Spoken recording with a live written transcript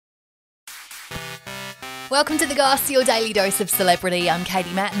Welcome to The Goss, your daily dose of celebrity. I'm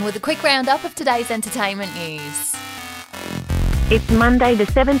Katie Matten with a quick roundup of today's entertainment news. It's Monday, the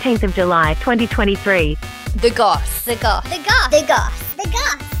 17th of July, 2023. The Goss. The Goss. The Goss. The Goss. The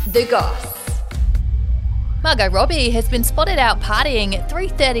Goss. The Goss. Margot Robbie has been spotted out partying at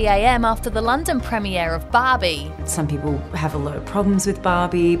 3:30 a.m. after the London premiere of Barbie. Some people have a lot of problems with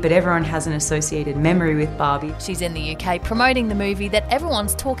Barbie, but everyone has an associated memory with Barbie. She's in the UK promoting the movie that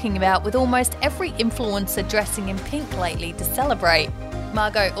everyone's talking about, with almost every influencer dressing in pink lately to celebrate.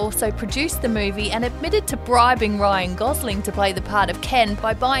 Margot also produced the movie and admitted to bribing Ryan Gosling to play the part of Ken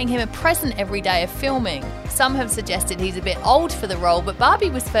by buying him a present every day of filming. Some have suggested he's a bit old for the role, but Barbie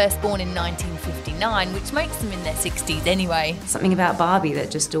was first born in 1959, which makes them in their 60s anyway. Something about Barbie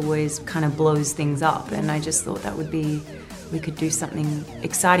that just always kind of blows things up, and I just thought we could do something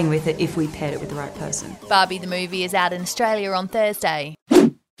exciting with it if we paired it with the right person. Barbie the movie is out in Australia on Thursday.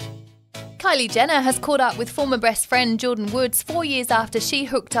 Kylie Jenner has caught up with former best friend Jordan Woods 4 years after she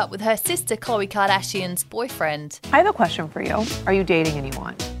hooked up with her sister Khloe Kardashian's boyfriend. I have a question for you. Are you dating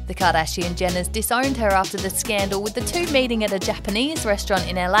anyone? The Kardashian-Jenners disowned her after the scandal, with the two meeting at a Japanese restaurant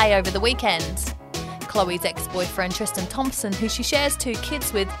in LA over the weekend. Khloe's ex-boyfriend Tristan Thompson, who she shares 2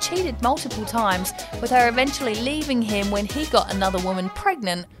 kids with, cheated multiple times, with her eventually leaving him when he got another woman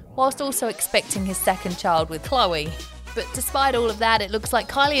pregnant, whilst also expecting his second child with Khloe. But despite all of that, it looks like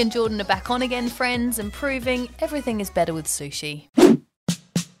Kylie and Jordan are back on again friends and proving everything is better with sushi.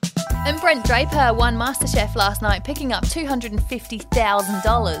 And Brent Draper won MasterChef last night, picking up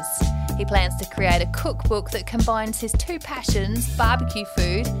 $250,000. He plans to create a cookbook that combines his 2 passions, barbecue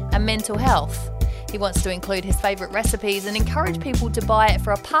food and mental health. He wants to include his favourite recipes and encourage people to buy it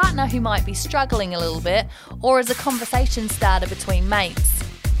for a partner who might be struggling a little bit, or as a conversation starter between mates.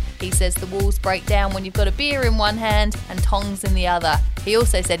 He says the walls break down when you've got a beer in one hand and tongs in the other. He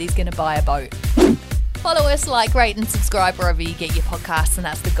also said he's going to buy a boat. Follow us, like, rate and subscribe wherever you get your podcasts, and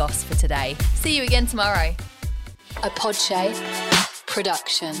that's The Goss for today. See you again tomorrow. A Podshape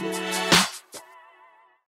production.